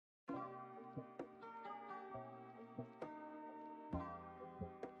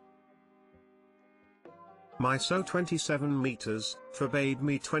My so 27 meters, forbade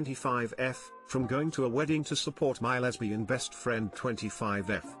me 25F, from going to a wedding to support my lesbian best friend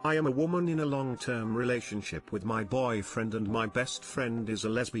 25F. I am a woman in a long-term relationship with my boyfriend, and my best friend is a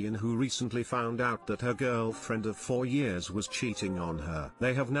lesbian who recently found out that her girlfriend of 4 years was cheating on her.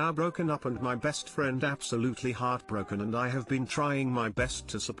 They have now broken up and my best friend absolutely heartbroken, and I have been trying my best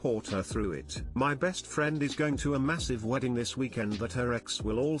to support her through it. My best friend is going to a massive wedding this weekend that her ex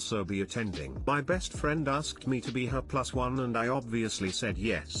will also be attending. My best friend asked me to be her +1 and I obviously said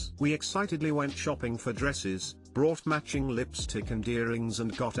yes. We excitedly went shopping for dresses, brought matching lipstick and earrings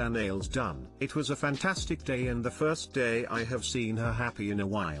and got our nails done. It was a fantastic day and the first day I have seen her happy in a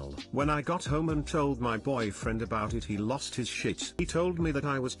while. When I got home and told my boyfriend about it, he lost his shit. He told me that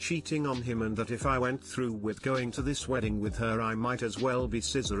I was cheating on him and that if I went through with going to this wedding with her I might as well be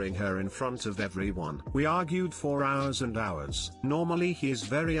scissoring her in front of everyone. We argued for hours and hours. Normally he is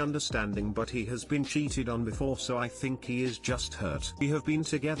very understanding, but he has been cheated on before, so I think he is just hurt. We have been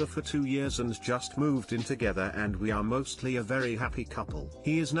together for 2 years and just moved in together, and we are mostly a very happy couple.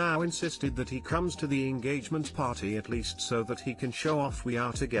 He is now insisted that he comes to the engagement party at least so that he can show off we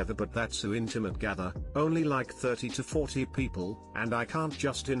are together, but that's so intimate gather, only like 30 to 40 people, and I can't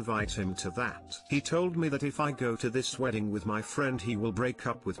just invite him to that. He told me that if I go to this wedding with my friend he will break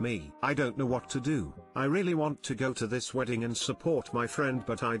up with me. I don't know what to do. I really want to go to this wedding and support my friend,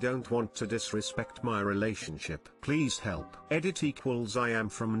 but I don't want to disrespect my relationship. Please help. Edit equals I am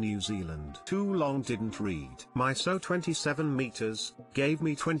from New Zealand. Too long, didn't read. My so 27 meters, gave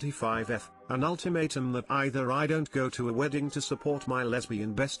me 25F, an ultimatum that either I don't go to a wedding to support my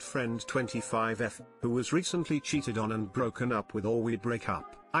lesbian best friend 25F, who was recently cheated on and broken up with, or we break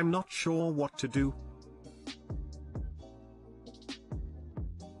up. I'm not sure what to do.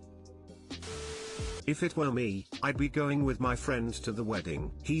 If it were me, I'd be going with my friend to the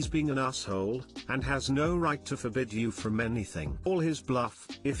wedding. He's being an asshole, and has no right to forbid you from anything. All his bluff.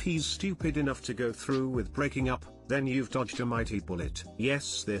 If he's stupid enough to go through with breaking up, then you've dodged a mighty bullet.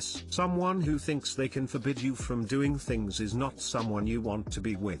 Yes, this someone who thinks they can forbid you from doing things is not someone you want to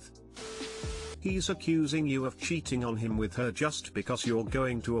be with. He's accusing you of cheating on him with her just because you're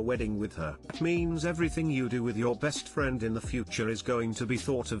going to a wedding with her. That means everything you do with your best friend in the future is going to be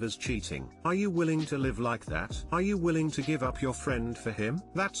thought of as cheating. Are you willing to live like that? Are you willing to give up your friend for him?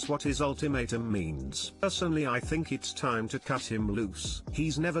 That's what his ultimatum means. Personally, I think it's time to cut him loose.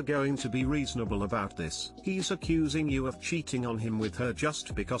 He's never going to be reasonable about this. He's accusing you of cheating on him with her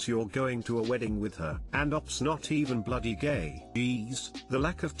just because you're going to a wedding with her. And op's not even bloody gay. Jeez, the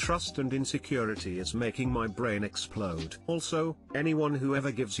lack of trust and insecurity is making my brain explode. Also, anyone who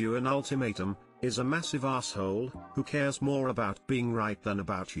ever gives you an ultimatum is a massive asshole who cares more about being right than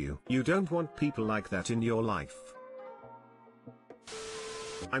about you. You don't want people like that in your life.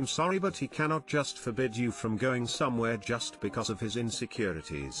 I'm sorry, but he cannot just forbid you from going somewhere just because of his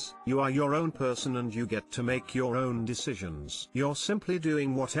insecurities. You are your own person and you get to make your own decisions. You're simply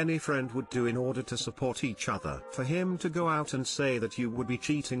doing what any friend would do in order to support each other. For him to go out and say that you would be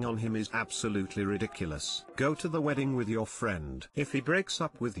cheating on him is absolutely ridiculous. Go to the wedding with your friend. If he breaks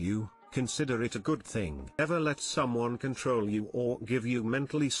up with you, consider it a good thing. Never let someone control you or give you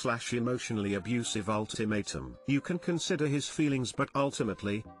mentally/emotionally abusive ultimatum. You can consider his feelings, but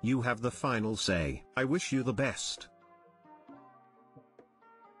ultimately, you have the final say. I wish you the best.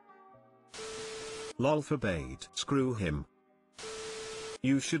 Lol, forbade. Screw him.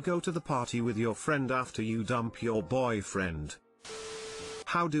 You should go to the party with your friend after you dump your boyfriend.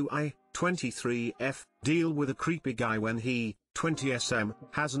 How do I, 23F, deal with a creepy guy when he, 20SM,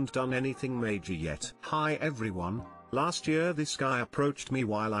 hasn't done anything major yet? Hi everyone. Last year this guy approached me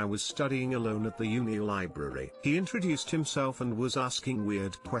while I was studying alone at the uni library. He introduced himself and was asking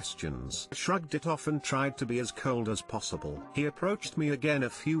weird questions. I shrugged it off and tried to be as cold as possible. He approached me again a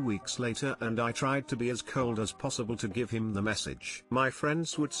few weeks later and I tried to be as cold as possible to give him the message. My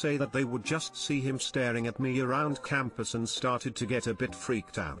friends would say that they would just see him staring at me around campus and started to get a bit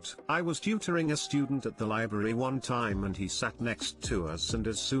freaked out. I was tutoring a student at the library one time and he sat next to us, and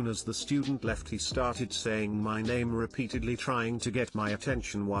as soon as the student left he started saying my name repeatedly, trying to get my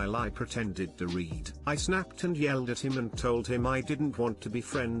attention while I pretended to read. I snapped and yelled at him and told him I didn't want to be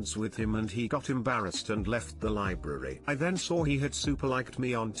friends with him, and he got embarrassed and left the library. I then saw he had super liked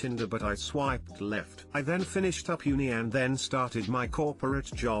me on Tinder, but I swiped left. I then finished up uni and then started my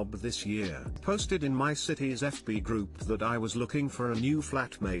corporate job this year. Posted in my city's FB group that I was looking for a new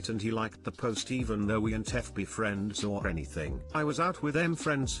flatmate and he liked the post even though we ain't FB friends or anything. I was out with them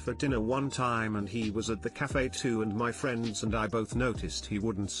friends for dinner one time and he was at the cafe too, and and my friends and I both noticed he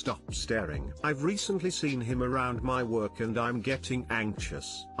wouldn't stop staring. I've recently seen him around my work and I'm getting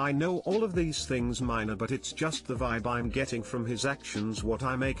anxious. I know all of these things minor, but it's just the vibe I'm getting from his actions what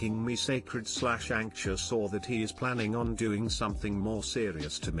are making me sacred/anxious, or that he is planning on doing something more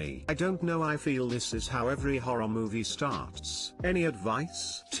serious to me. I don't know, I feel this is how every horror movie starts. Any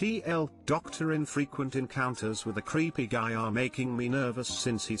advice? TL, Doctor, infrequent encounters with a creepy guy are making me nervous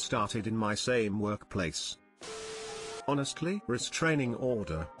since he started in my same workplace. Honestly, restraining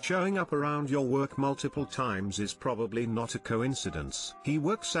order. Showing up around your work multiple times is probably not a coincidence. He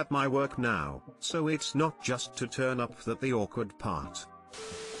works at my work now, so it's not just to turn up that the awkward part.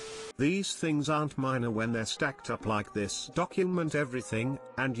 These things aren't minor when they're stacked up like this. Document everything,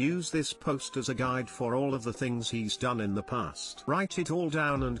 and use this post as a guide for all of the things he's done in the past. Write it all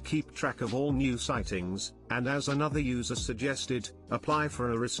down and keep track of all new sightings, and as another user suggested, apply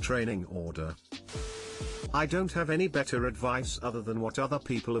for a restraining order. I don't have any better advice other than what other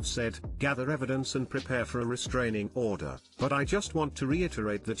people have said: gather evidence and prepare for a restraining order. But I just want to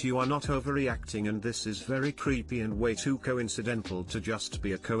reiterate that you are not overreacting, and this is very creepy and way too coincidental to just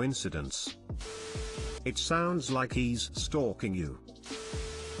be a coincidence. It sounds like he's stalking you.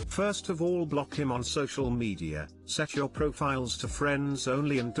 First of all, block him on social media, set your profiles to friends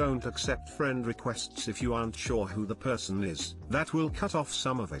only and don't accept friend requests if you aren't sure who the person is. That will cut off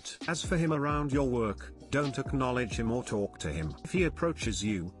some of it. As for him around your work, don't acknowledge him or talk to him. If he approaches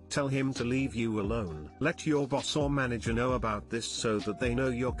you, tell him to leave you alone. Let your boss or manager know about this so that they know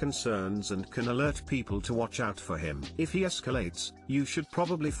your concerns and can alert people to watch out for him. If he escalates, you should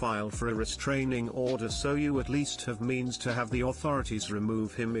probably file for a restraining order so you at least have means to have the authorities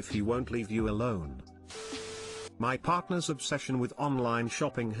remove him if he won't leave you alone. My partner's obsession with online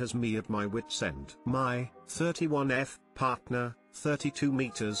shopping has me at my wit's end. My 31F partner, 32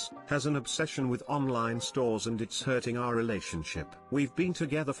 meters, has an obsession with online stores and it's hurting our relationship. We've been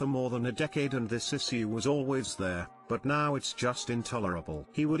together for more than a decade and this issue was always there, but now it's just intolerable.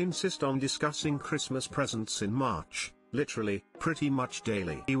 He would insist on discussing Christmas presents in March. Literally, pretty much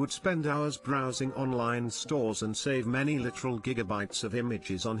daily. He would spend hours browsing online stores and save many literal gigabytes of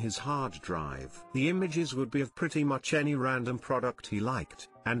images on his hard drive. The images would be of pretty much any random product he liked,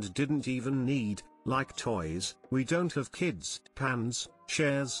 and didn't even need, like toys. We don't have kids, pans,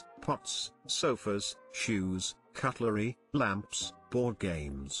 chairs, pots, sofas, shoes, cutlery, lamps, board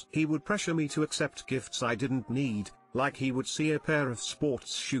games. He would pressure me to accept gifts I didn't need, like he would see a pair of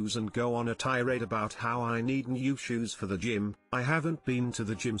sports shoes and go on a tirade about how I need new shoes for the gym. I haven't been to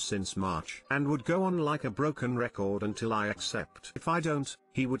the gym since March, and would go on like a broken record until I accept. If I don't,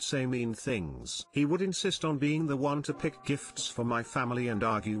 he would say mean things. He would insist on being the one to pick gifts for my family and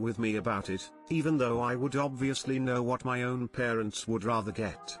argue with me about it, even though I would obviously know what my own parents would rather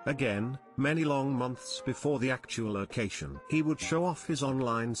get. Again, many long months before the actual occasion, he would show off his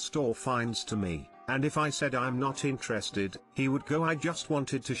online store finds to me. And if I said I'm not interested, he would go, I just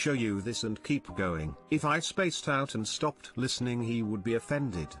wanted to show you this, and keep going. If I spaced out and stopped listening, he would be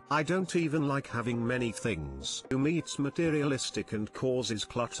offended. I don't even like having many things. To me it's materialistic and causes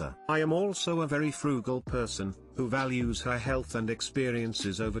clutter. I am also a very frugal person, who values her health and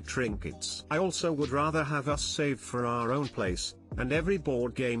experiences over trinkets. I also would rather have us save for our own place, and every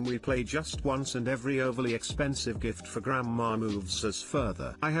board game we play just once, and every overly expensive gift for grandma moves us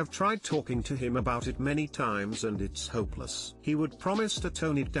further. I have tried talking to him about it many times and it's hopeless. He would promise to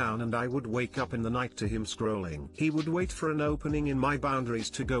tone it down and I would wake up in the night to him scrolling. He would wait for an opening in my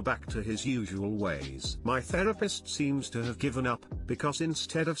boundaries to go back to his usual ways. My therapist seems to have given up, because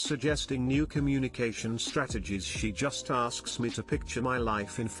instead of suggesting new communication strategies, she just asks me to picture my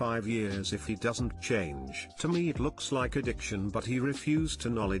life in 5 years if he doesn't change. To me it looks like addiction, but he refused to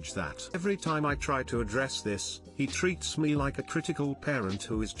acknowledge that. Every time I try to address this, he treats me like a critical parent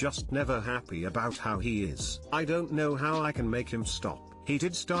who is just never happy about how he is. I don't know how I can make him stop. He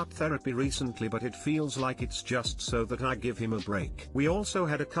did start therapy recently, but it feels like it's just so that I give him a break. We also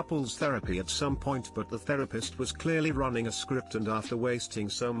had a couples therapy at some point, but the therapist was clearly running a script, and after wasting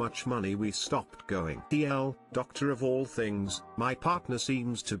so much money we stopped going. TL, Doctor of all things, my partner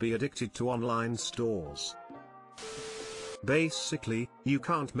seems to be addicted to online stores. Basically, you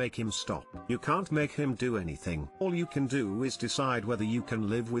can't make him stop. You can't make him do anything. All you can do is decide whether you can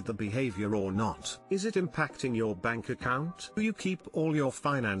live with the behavior or not. Is it impacting your bank account? Do you keep all your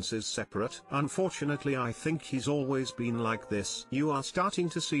finances separate? Unfortunately, I think he's always been like this. You are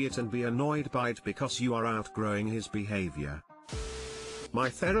starting to see it and be annoyed by it because you are outgrowing his behavior. My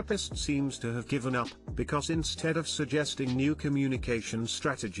therapist seems to have given up, because instead of suggesting new communication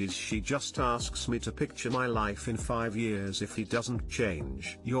strategies she just asks me to picture my life in 5 years if he doesn't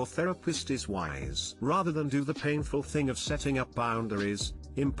change. Your therapist is wise. Rather than do the painful thing of setting up boundaries,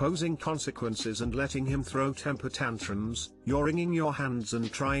 imposing consequences and letting him throw temper tantrums, you're wringing your hands and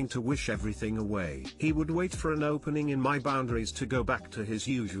trying to wish everything away. He would wait for an opening in my boundaries to go back to his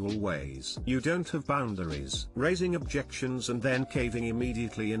usual ways. You don't have boundaries. Raising objections and then caving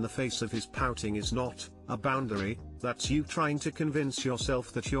immediately in the face of his pouting is not a boundary. That's you trying to convince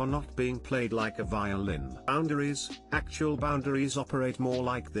yourself that you're not being played like a violin. Boundaries, actual boundaries, operate more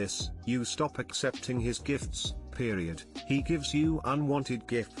like this: you stop accepting his gifts, period. He gives you unwanted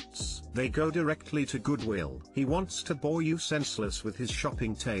gifts. They go directly to Goodwill. He wants to bore you senseless with his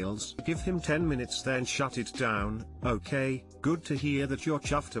shopping tales. Give him 10 minutes then shut it down. Okay, good to hear that you're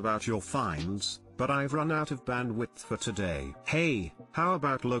chuffed about your finds, but I've run out of bandwidth for today. Hey, how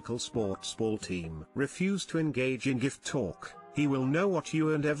about local sports ball team? Refuse to engage in gift talk. He will know what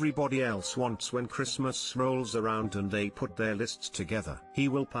you and everybody else wants when Christmas rolls around and they put their lists together. He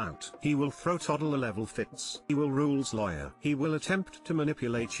will pout. He will throw toddler level fits. He will rules lawyer. He will attempt to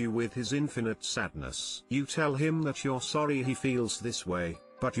manipulate you with his infinite sadness. You tell him that you're sorry he feels this way,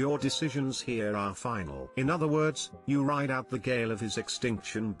 but your decisions here are final. In other words, you ride out the gale of his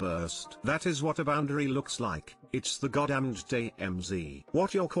extinction burst. That is what a boundary looks like. It's the goddamned DMZ.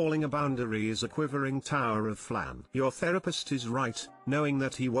 What you're calling a boundary is a quivering tower of flan. Your therapist is right, knowing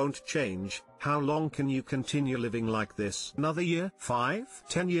that he won't change. How long can you continue living like this? Another year? 5?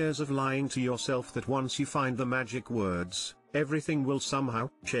 10 years of lying to yourself that once you find the magic words, everything will somehow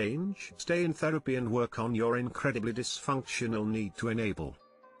change? Stay in therapy and work on your incredibly dysfunctional need to enable.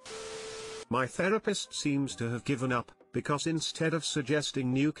 My therapist seems to have given up, because instead of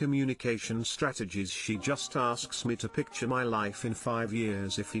suggesting new communication strategies she just asks me to picture my life in 5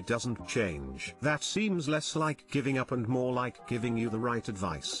 years if he doesn't change. That seems less like giving up and more like giving you the right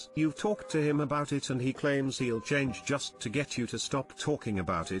advice. You've talked to him about it and he claims he'll change just to get you to stop talking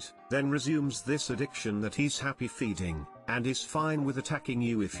about it, then resumes this addiction that he's happy feeding, and is fine with attacking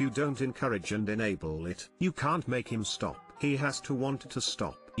you if you don't encourage and enable it. You can't make him stop. He has to want to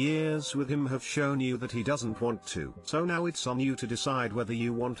stop. Years with him have shown you that he doesn't want to. So now it's on you to decide whether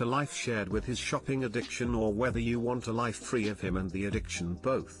you want a life shared with his shopping addiction or whether you want a life free of him and the addiction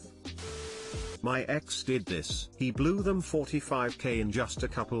both. My ex did this. He blew them $45K in just a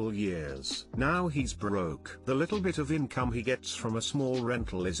couple years. Now he's broke. The little bit of income he gets from a small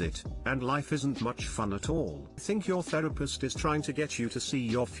rental is it, and life isn't much fun at all. I think your therapist is trying to get you to see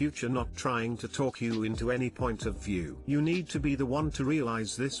your future, not trying to talk you into any point of view. You need to be the one to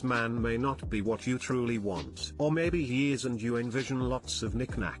realize this man may not be what you truly want. Or maybe he is and you envision lots of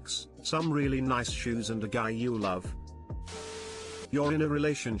knickknacks, some really nice shoes and a guy you love. You're in a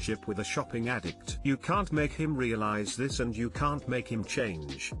relationship with a shopping addict. You can't make him realize this and you can't make him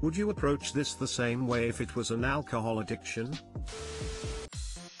change. Would you approach this the same way if it was an alcohol addiction?